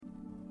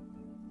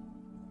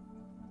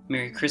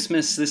Merry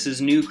Christmas. This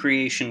is New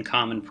Creation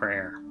Common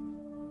Prayer.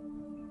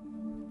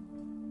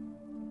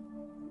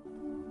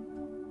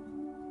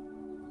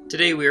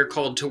 Today we are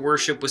called to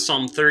worship with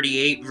Psalm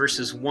 38,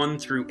 verses 1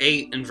 through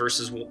 8, and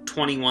verses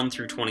 21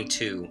 through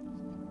 22.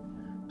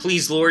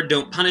 Please, Lord,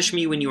 don't punish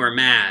me when you are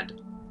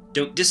mad.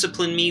 Don't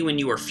discipline me when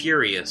you are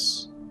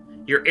furious.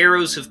 Your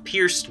arrows have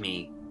pierced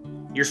me.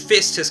 Your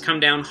fist has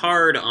come down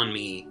hard on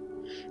me.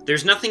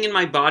 There's nothing in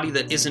my body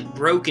that isn't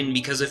broken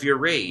because of your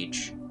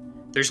rage.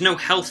 There's no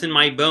health in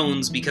my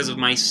bones because of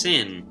my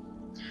sin.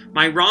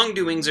 My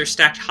wrongdoings are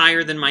stacked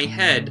higher than my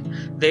head.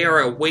 They are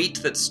a weight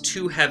that's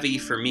too heavy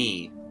for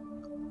me.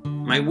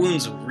 My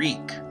wounds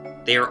reek.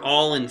 They are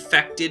all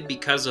infected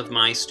because of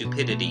my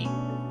stupidity.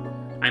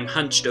 I'm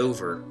hunched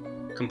over,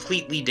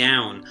 completely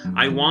down.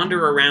 I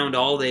wander around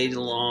all day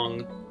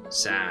long,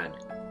 sad.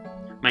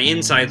 My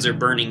insides are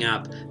burning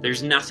up.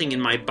 There's nothing in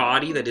my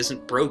body that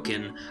isn't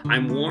broken.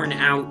 I'm worn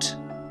out,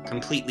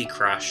 completely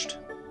crushed.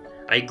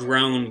 I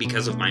groan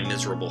because of my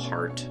miserable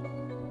heart.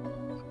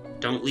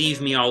 Don't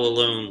leave me all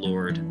alone,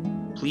 Lord.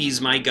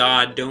 Please, my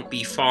God, don't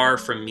be far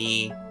from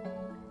me.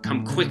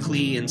 Come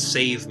quickly and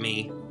save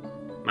me,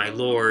 my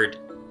Lord,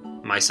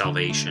 my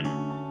salvation.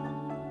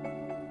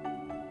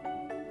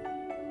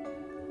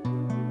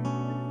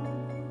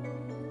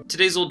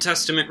 Today's Old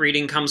Testament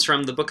reading comes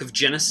from the book of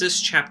Genesis,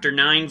 chapter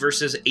 9,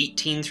 verses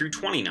 18 through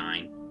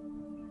 29.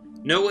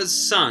 Noah's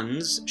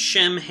sons,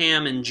 Shem,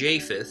 Ham, and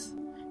Japheth,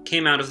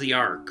 came out of the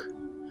ark.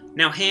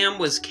 Now Ham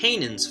was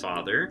Canaan's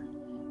father.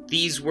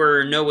 These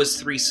were Noah's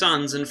 3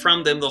 sons, and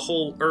from them the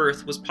whole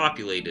earth was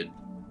populated.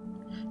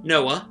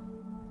 Noah,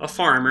 a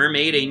farmer,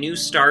 made a new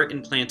start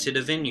and planted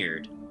a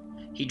vineyard.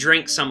 He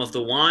drank some of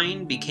the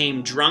wine,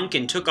 became drunk,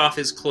 and took off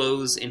his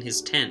clothes in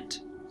his tent.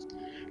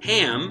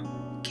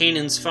 Ham,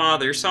 Canaan's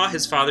father, saw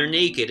his father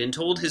naked and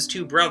told his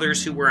 2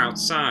 brothers who were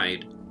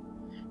outside.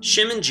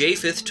 Shem and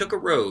Japheth took a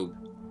robe,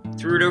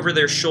 threw it over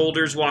their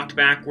shoulders, walked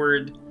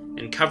backward,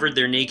 and covered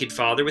their naked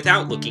father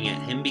without looking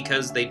at him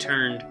because they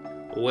turned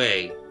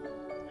away.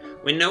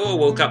 When Noah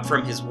woke up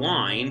from his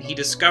wine, he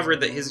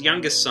discovered that his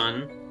youngest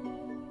son,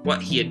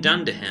 what he had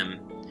done to him.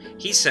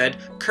 He said,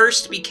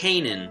 "Cursed be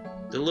Canaan,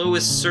 the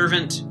lowest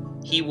servant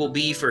he will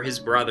be for his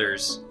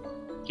brothers."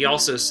 He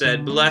also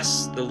said,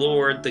 "Bless the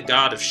Lord, the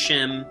God of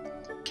Shem.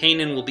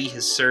 Canaan will be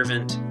his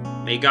servant.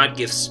 May God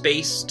give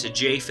space to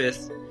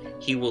Japheth.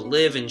 He will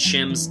live in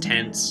Shem's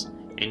tents,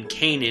 and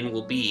Canaan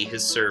will be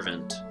his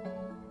servant."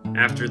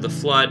 After the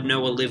flood,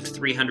 Noah lived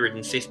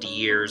 350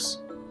 years.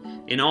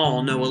 In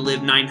all, Noah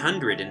lived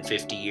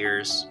 950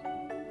 years.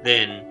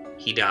 Then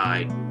he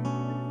died.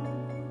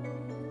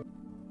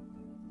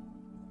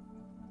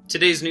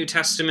 Today's New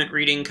Testament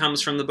reading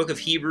comes from the book of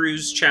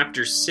Hebrews,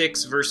 chapter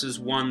 6, verses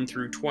 1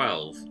 through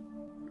 12.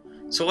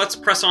 So let's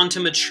press on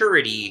to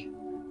maturity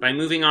by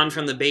moving on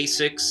from the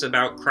basics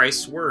about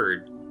Christ's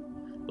word.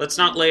 Let's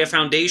not lay a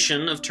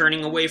foundation of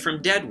turning away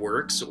from dead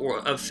works or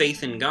of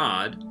faith in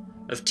God,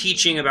 of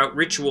teaching about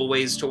ritual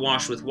ways to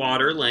wash with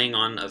water, laying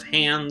on of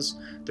hands,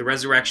 the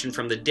resurrection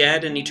from the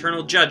dead, and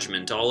eternal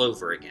judgment all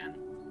over again.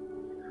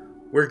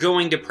 We're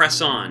going to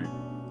press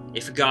on,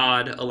 if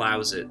God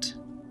allows it.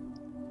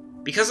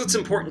 Because it's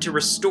important to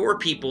restore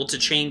people to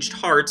changed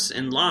hearts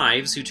and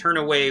lives who turn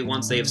away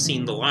once they have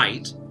seen the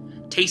light,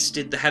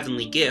 tasted the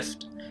heavenly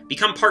gift,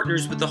 become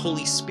partners with the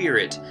Holy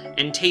Spirit,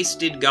 and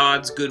tasted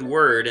God's good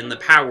word and the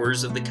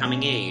powers of the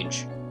coming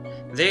age.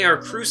 They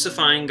are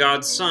crucifying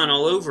God's Son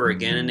all over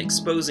again and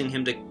exposing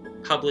him to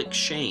public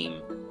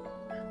shame.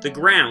 The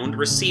ground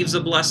receives a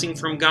blessing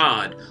from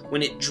God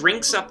when it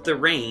drinks up the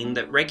rain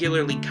that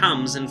regularly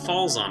comes and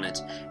falls on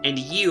it, and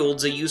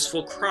yields a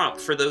useful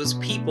crop for those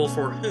people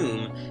for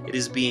whom it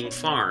is being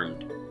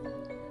farmed.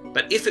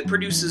 But if it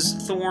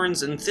produces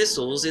thorns and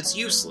thistles, it's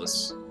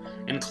useless,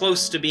 and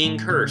close to being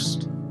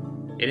cursed.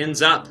 It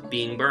ends up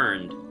being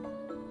burned.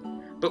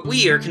 But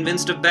we are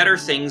convinced of better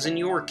things in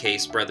your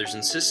case, brothers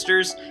and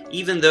sisters,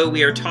 even though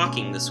we are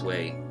talking this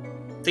way.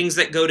 Things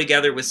that go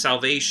together with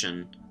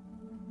salvation.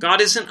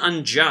 God isn't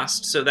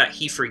unjust so that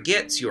he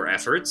forgets your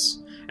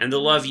efforts and the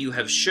love you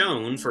have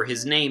shown for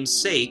his name's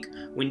sake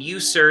when you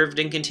served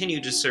and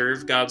continue to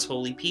serve God's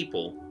holy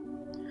people.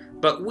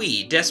 But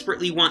we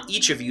desperately want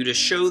each of you to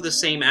show the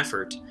same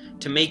effort,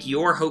 to make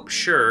your hope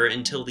sure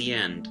until the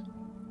end.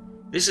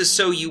 This is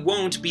so you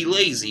won't be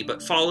lazy,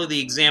 but follow the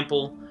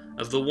example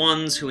of the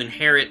ones who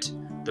inherit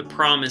the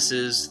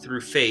promises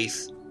through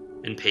faith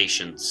and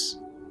patience.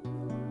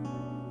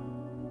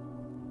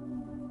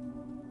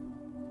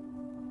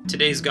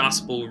 Today's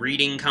gospel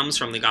reading comes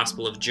from the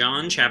Gospel of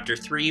John, chapter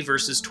 3,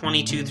 verses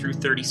 22 through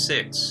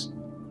 36.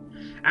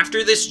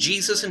 After this,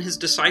 Jesus and his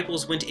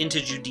disciples went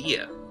into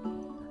Judea,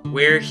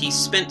 where he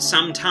spent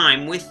some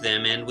time with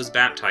them and was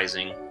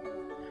baptizing.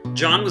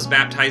 John was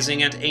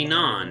baptizing at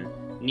Aenon,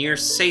 near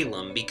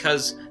Salem,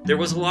 because there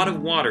was a lot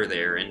of water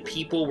there, and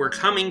people were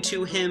coming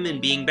to him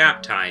and being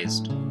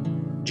baptized.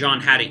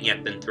 John hadn't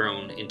yet been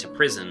thrown into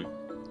prison.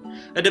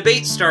 A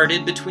debate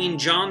started between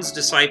John's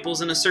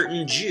disciples and a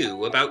certain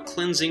Jew about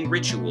cleansing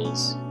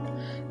rituals.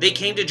 They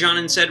came to John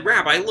and said,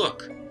 "Rabbi,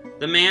 look,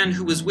 The man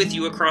who was with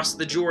you across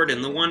the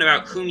Jordan, the one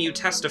about whom you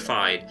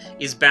testified,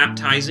 is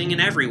baptizing, and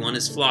everyone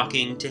is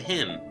flocking to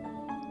him."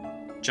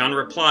 John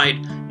replied,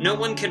 "No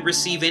one can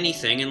receive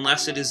anything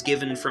unless it is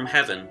given from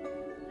heaven.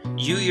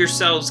 You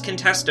yourselves can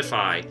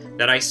testify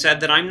that I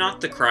said that I'm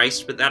not the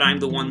Christ, but that I'm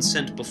the one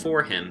sent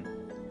before him.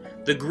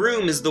 The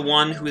groom is the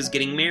one who is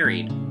getting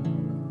married.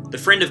 The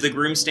friend of the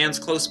groom stands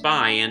close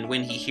by, and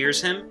when he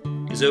hears him,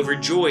 is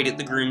overjoyed at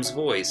the groom's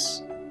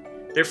voice.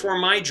 Therefore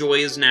my joy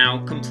is now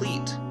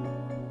complete.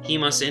 He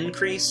must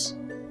increase,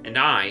 and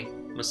I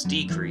must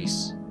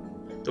decrease.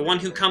 The one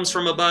who comes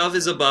from above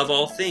is above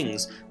all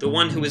things. The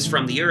one who is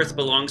from the earth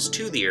belongs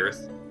to the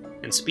earth,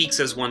 and speaks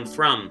as one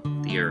from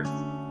the earth.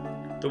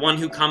 The one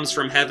who comes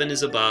from heaven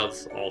is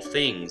above all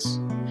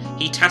things.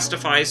 He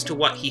testifies to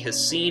what he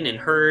has seen and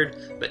heard,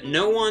 but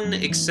no one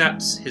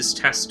accepts his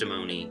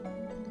testimony.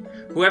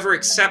 Whoever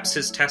accepts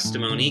his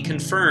testimony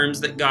confirms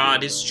that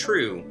God is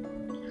true.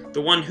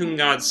 The one whom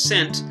God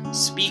sent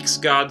speaks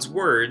God's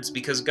words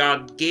because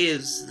God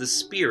gives the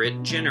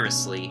Spirit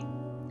generously.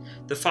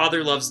 The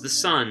Father loves the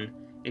Son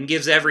and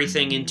gives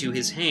everything into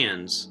his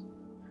hands.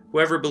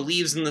 Whoever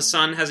believes in the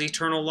Son has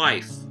eternal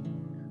life.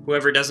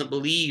 Whoever doesn't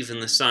believe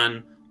in the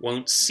Son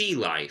won't see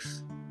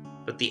life,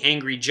 but the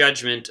angry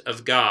judgment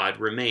of God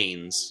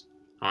remains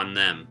on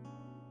them."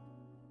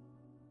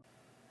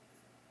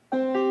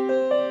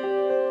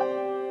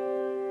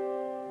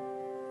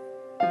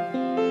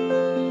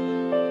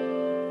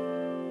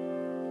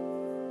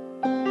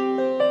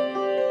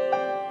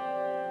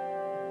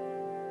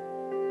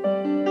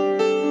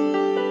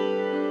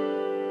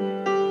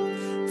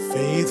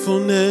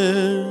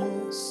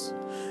 Faithfulness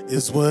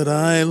is what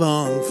I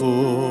long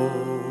for.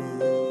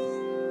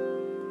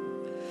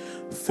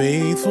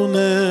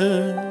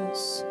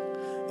 Faithfulness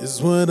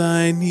is what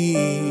I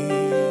need.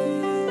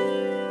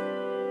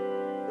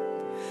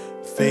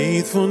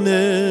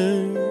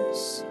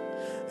 Faithfulness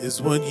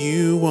is what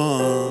you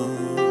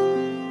want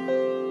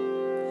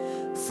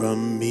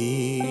from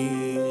me.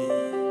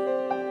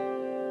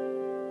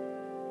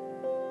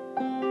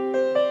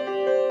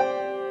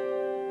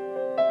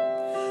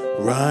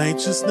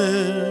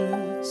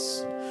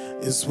 Righteousness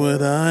is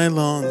what I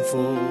long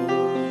for,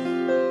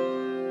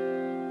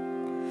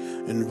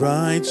 and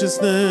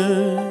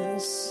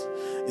righteousness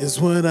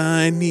is what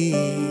I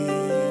need.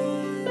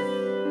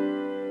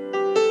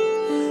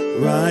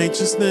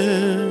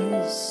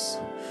 Righteousness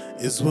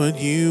is what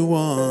you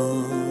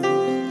want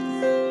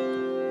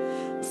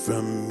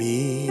from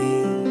me.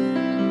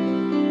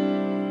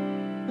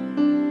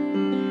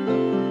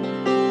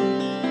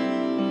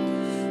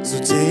 So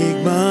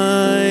take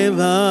my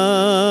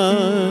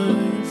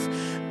life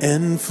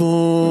and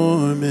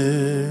form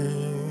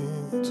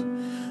it.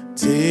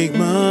 Take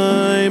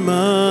my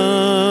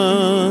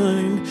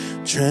mind,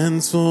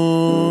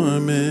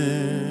 transform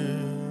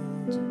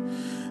it.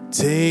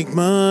 Take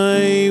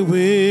my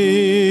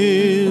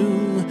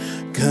will,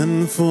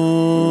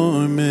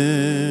 conform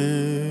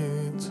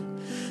it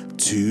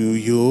to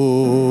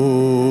yours,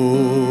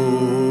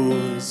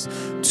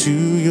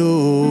 to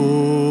yours,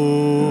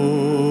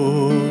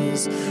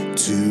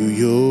 to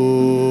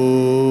yours,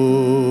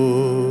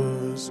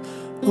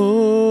 oh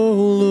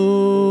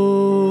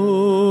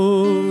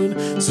Lord.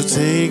 So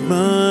take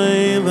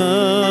my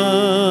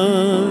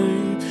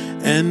life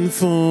and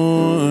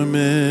form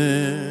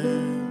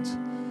it.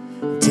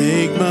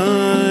 Take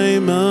my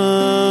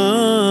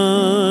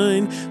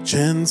mind,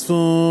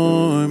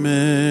 transform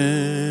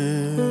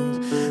it.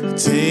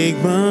 Take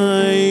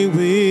my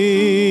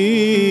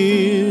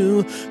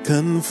will,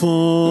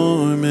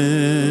 conform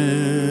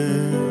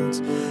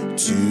it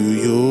to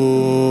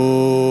yours,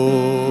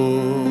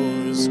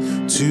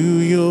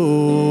 to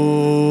yours,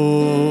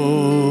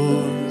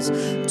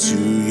 to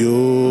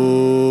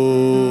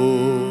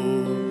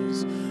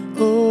yours,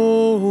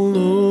 oh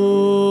Lord.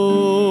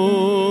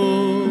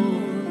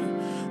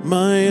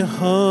 My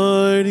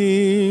heart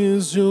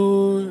is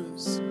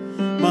yours,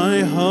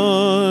 my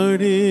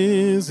heart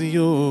is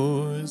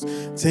yours.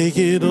 Take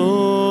it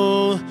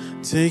all,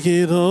 take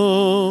it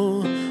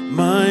all,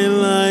 my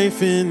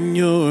life in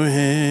your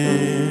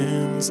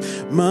hands.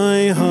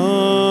 My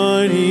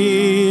heart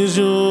is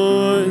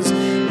yours,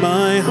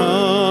 my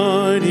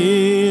heart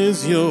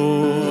is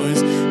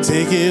yours.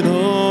 Take it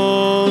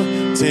all,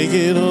 take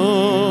it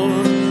all,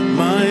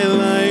 my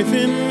life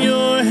in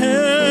your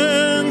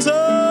hands.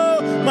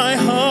 Oh, my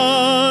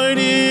heart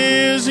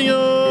is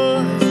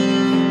yours,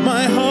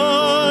 my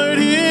heart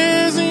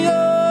is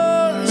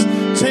yours.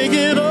 Take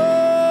it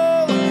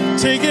all,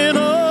 take it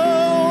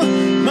all.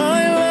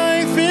 My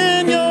life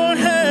in your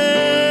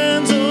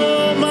hands,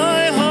 oh,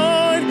 my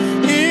heart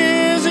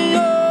is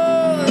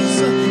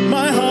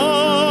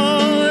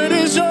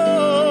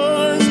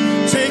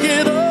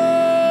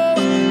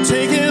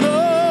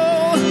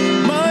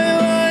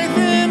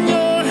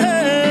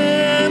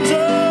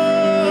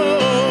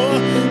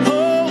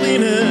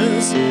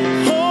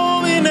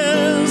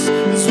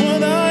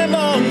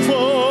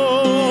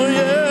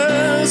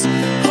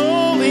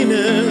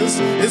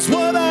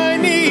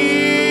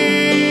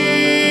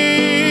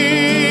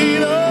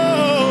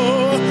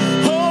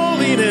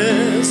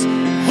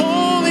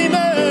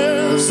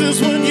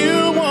is what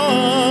you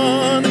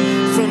want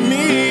from me.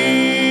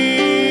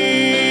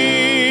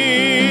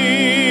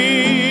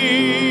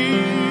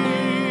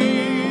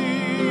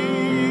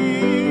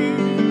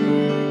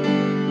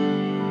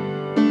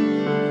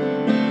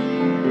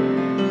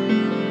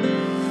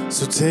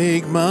 So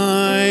take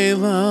my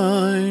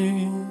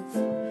life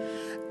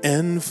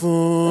and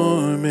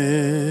form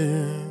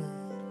it.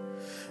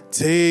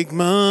 Take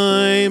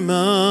my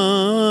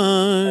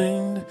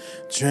mind,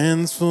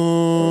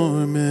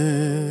 transform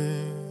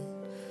it.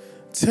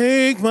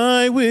 Take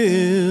my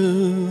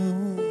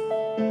will,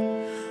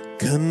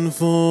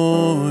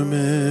 conform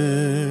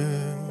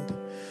it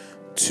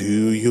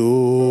to yours,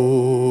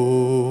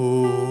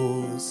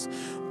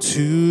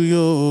 to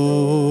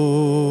yours,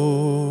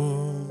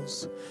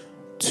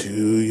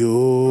 to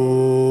yours,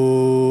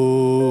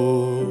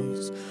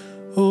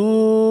 oh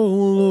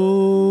Lord.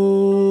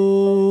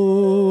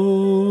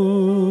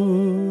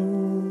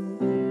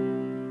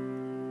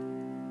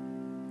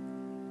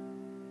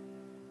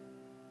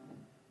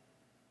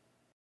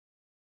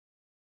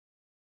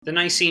 The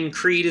Nicene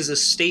Creed is a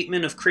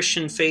statement of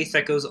Christian faith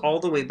that goes all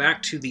the way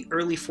back to the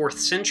early 4th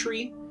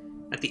century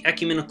at the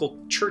Ecumenical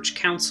Church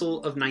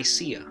Council of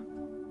Nicaea.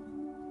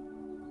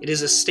 It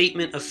is a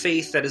statement of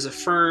faith that is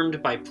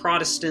affirmed by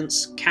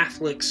Protestants,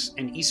 Catholics,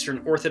 and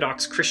Eastern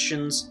Orthodox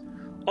Christians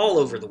all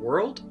over the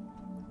world,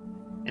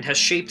 and has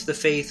shaped the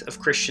faith of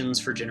Christians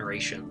for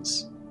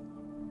generations.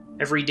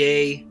 Every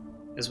day,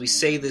 as we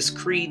say this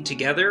creed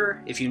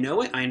together, if you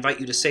know it, I invite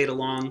you to say it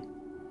along.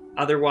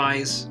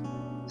 Otherwise,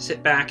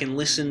 sit back and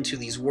listen to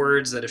these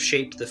words that have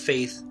shaped the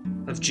faith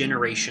of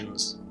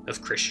generations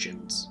of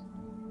Christians.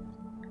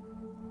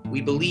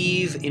 We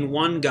believe in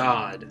one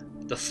God,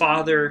 the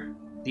Father,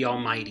 the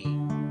Almighty,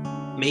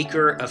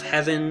 maker of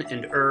heaven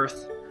and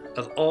earth,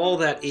 of all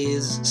that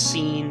is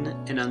seen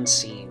and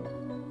unseen.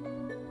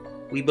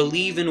 We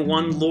believe in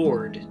one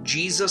Lord,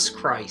 Jesus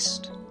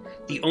Christ,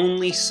 the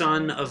only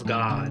Son of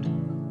God,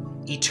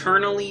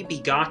 eternally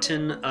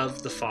begotten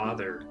of the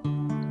Father,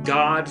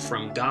 God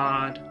from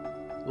God,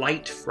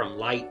 light from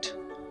light,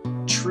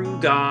 true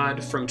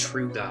God from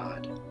true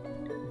God,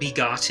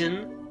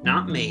 begotten,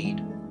 not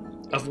made,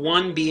 of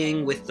one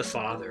being with the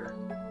Father.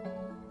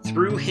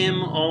 Through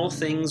him all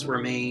things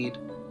were made.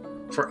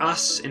 For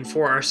us and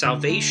for our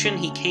salvation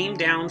he came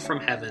down from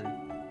heaven.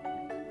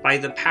 By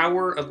the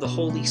power of the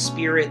Holy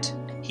Spirit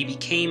he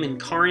became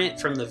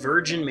incarnate from the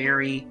Virgin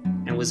Mary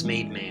and was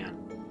made man.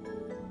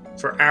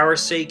 For our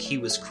sake he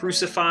was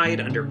crucified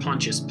under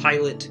Pontius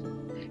Pilate.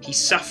 He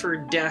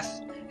suffered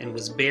death and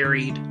was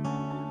buried.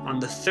 On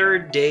the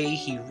third day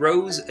he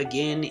rose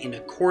again in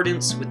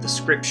accordance with the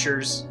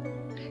Scriptures.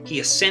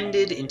 He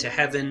ascended into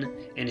heaven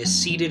and is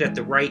seated at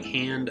the right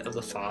hand of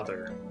the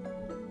Father.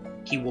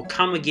 He will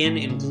come again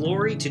in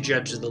glory to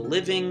judge the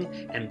living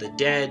and the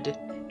dead,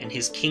 and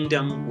his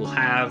kingdom will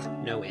have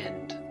no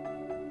end.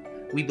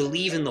 We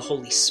believe in the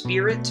Holy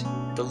Spirit,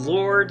 the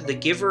Lord, the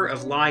giver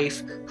of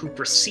life, who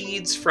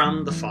proceeds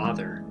from the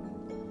Father.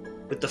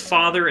 With the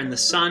Father and the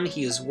Son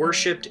he is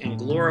worshipped and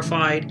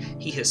glorified.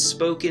 He has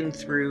spoken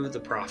through the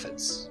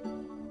prophets.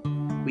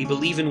 We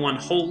believe in one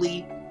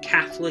holy,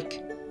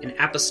 Catholic, and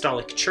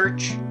apostolic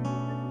church.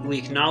 We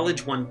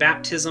acknowledge one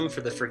baptism for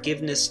the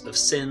forgiveness of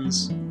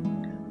sins.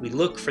 We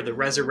look for the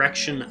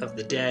resurrection of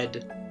the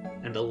dead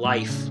and the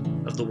life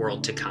of the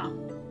world to come.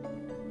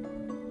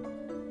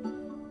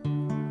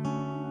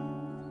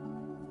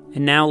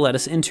 And now let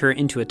us enter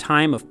into a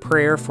time of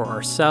prayer for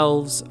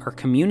ourselves, our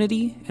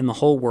community, and the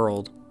whole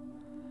world.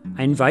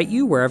 I invite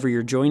you, wherever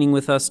you're joining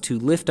with us, to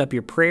lift up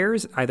your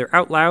prayers, either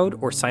out loud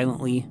or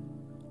silently,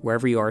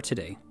 wherever you are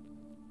today.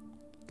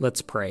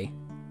 Let's pray.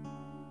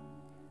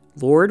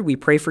 Lord, we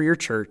pray for your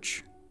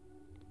church,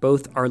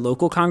 both our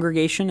local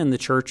congregation and the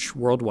church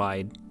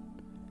worldwide.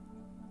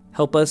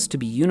 Help us to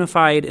be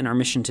unified in our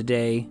mission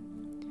today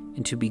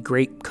and to be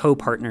great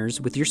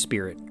co-partners with your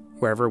Spirit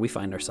wherever we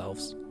find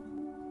ourselves.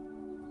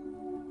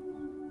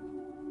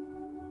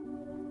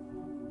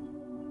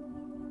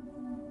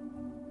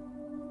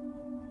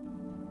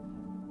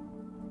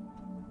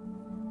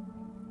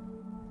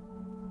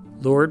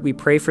 Lord, we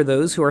pray for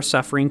those who are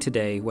suffering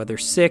today, whether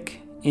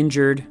sick,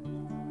 injured,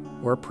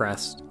 or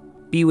oppressed.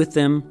 Be with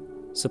them,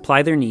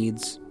 supply their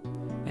needs,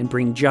 and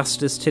bring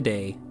justice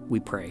today, we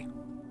pray.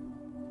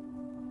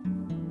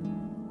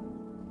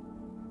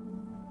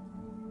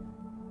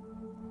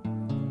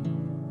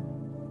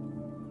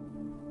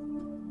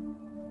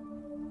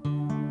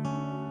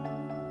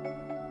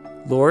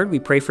 Lord, we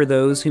pray for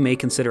those who may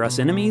consider us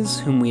enemies,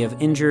 whom we have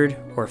injured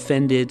or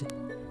offended.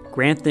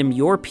 Grant them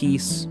your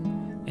peace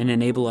and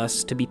enable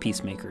us to be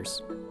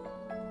peacemakers.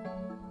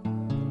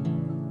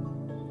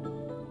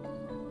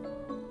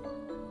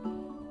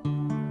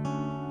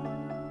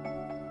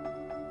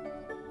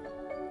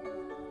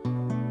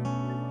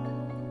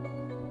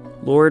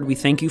 Lord, we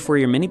thank you for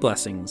your many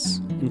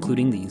blessings,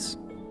 including these.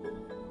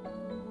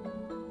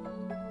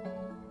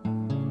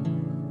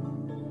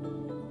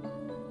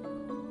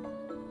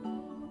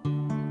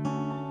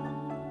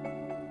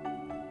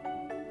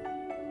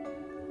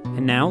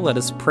 And now let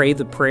us pray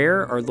the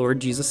prayer our Lord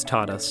Jesus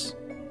taught us.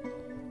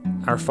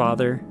 Our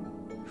Father,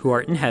 who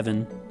art in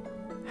heaven,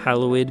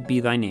 hallowed be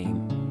thy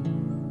name.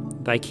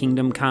 Thy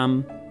kingdom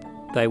come,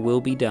 thy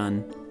will be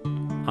done,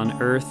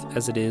 on earth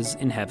as it is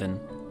in heaven.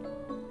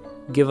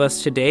 Give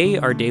us today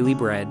our daily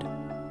bread,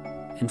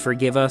 and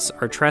forgive us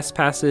our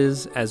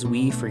trespasses as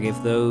we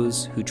forgive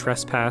those who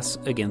trespass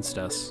against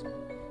us.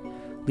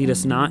 Lead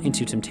us not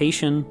into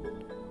temptation,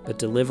 but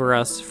deliver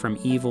us from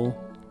evil.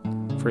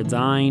 For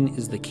thine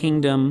is the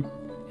kingdom,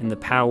 and the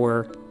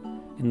power,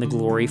 and the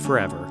glory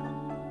forever.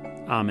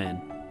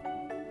 Amen.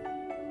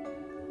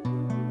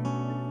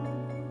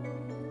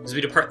 As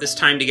we depart this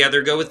time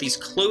together, go with these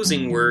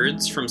closing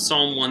words from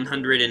Psalm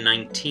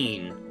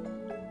 119.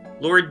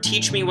 Lord,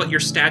 teach me what your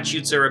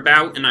statutes are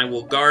about, and I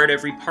will guard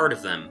every part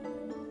of them.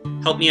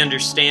 Help me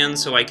understand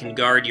so I can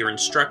guard your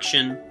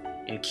instruction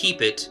and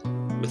keep it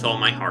with all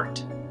my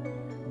heart.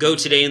 Go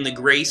today in the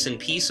grace and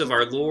peace of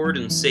our Lord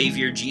and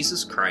Savior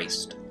Jesus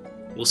Christ.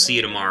 We'll see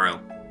you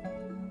tomorrow.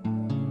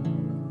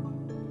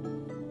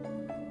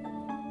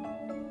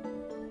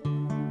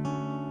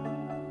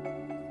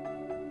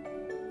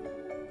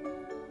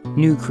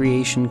 New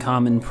Creation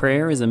Common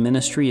Prayer is a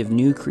ministry of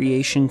New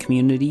Creation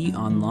Community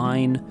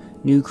Online,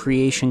 New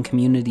Creation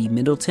Community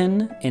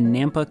Middleton, and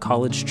Nampa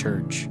College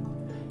Church.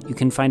 You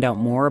can find out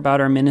more about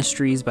our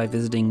ministries by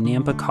visiting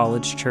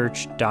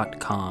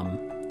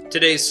nampacollegechurch.com.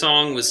 Today's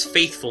song was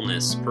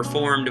Faithfulness,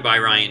 performed by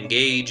Ryan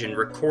Gage and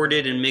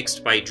recorded and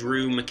mixed by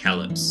Drew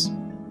McKellips.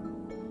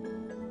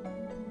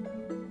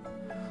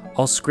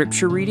 All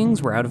scripture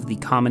readings were out of the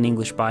Common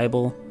English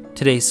Bible.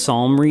 Today's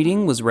psalm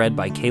reading was read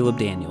by Caleb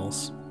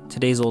Daniels.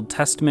 Today's Old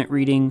Testament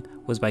reading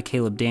was by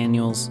Caleb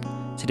Daniels.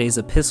 Today's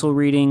epistle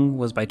reading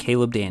was by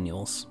Caleb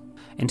Daniels.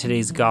 And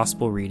today's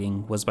gospel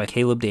reading was by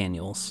Caleb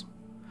Daniels.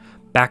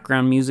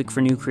 Background music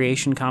for New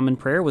Creation Common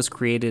Prayer was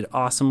created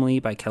awesomely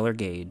by Keller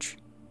Gage.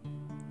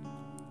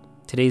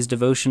 Today's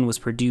devotion was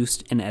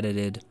produced and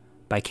edited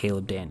by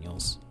Caleb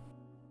Daniels.